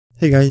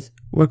Hey guys,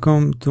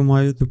 welcome to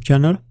my YouTube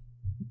channel.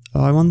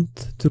 I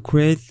want to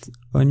create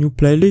a new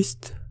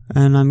playlist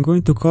and I'm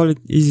going to call it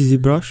Easy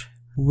Zbrush,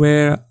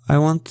 where I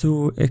want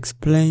to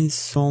explain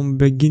some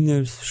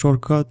beginners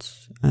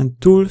shortcuts and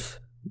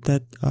tools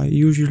that I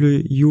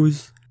usually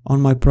use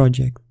on my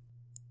project.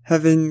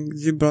 Having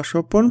Zbrush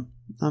open,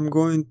 I'm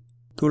going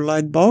to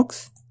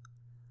Lightbox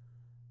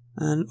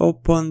and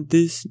open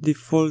this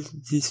default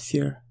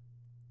sphere.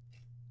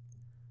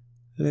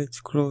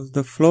 Let's close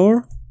the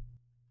floor.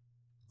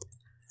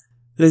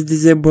 Let's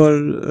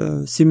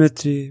disable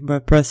symmetry by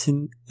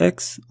pressing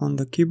X on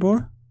the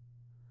keyboard,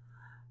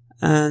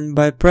 and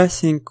by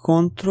pressing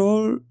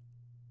Ctrl,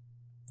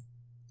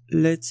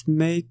 let's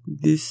make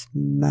this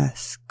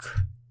mask.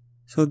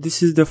 So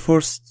this is the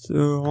first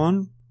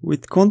one.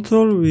 With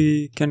Ctrl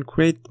we can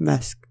create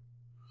mask.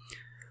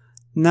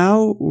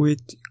 Now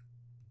with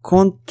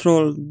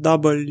Ctrl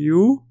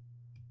W,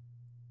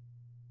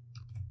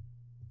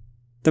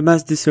 the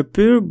mask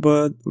disappears,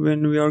 but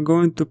when we are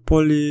going to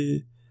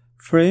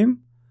Polyframe,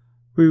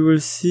 we will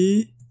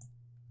see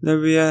that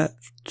we have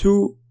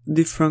two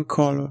different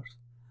colors.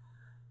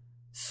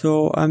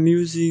 So I'm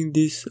using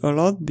this a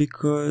lot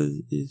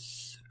because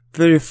it's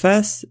very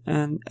fast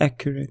and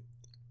accurate.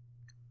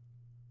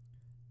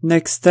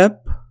 Next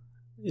step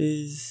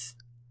is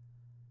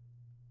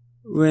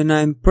when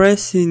I'm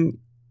pressing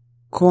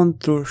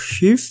Ctrl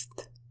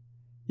Shift,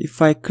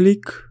 if I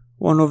click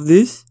one of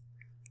these,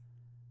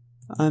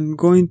 I'm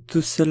going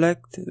to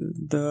select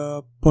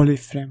the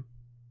polyframe.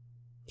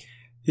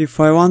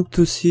 If I want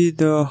to see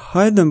the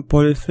hidden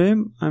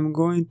polyframe, I'm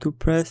going to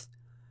press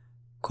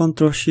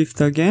Ctrl Shift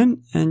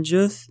again and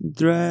just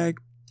drag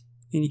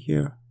in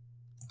here.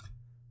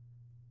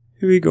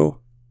 Here we go.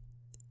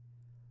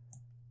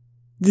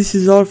 This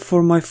is all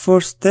for my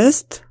first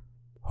test.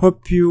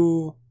 Hope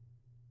you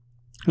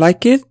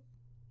like it.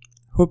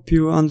 Hope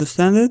you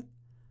understand it.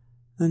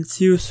 And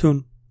see you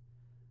soon.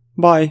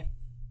 Bye.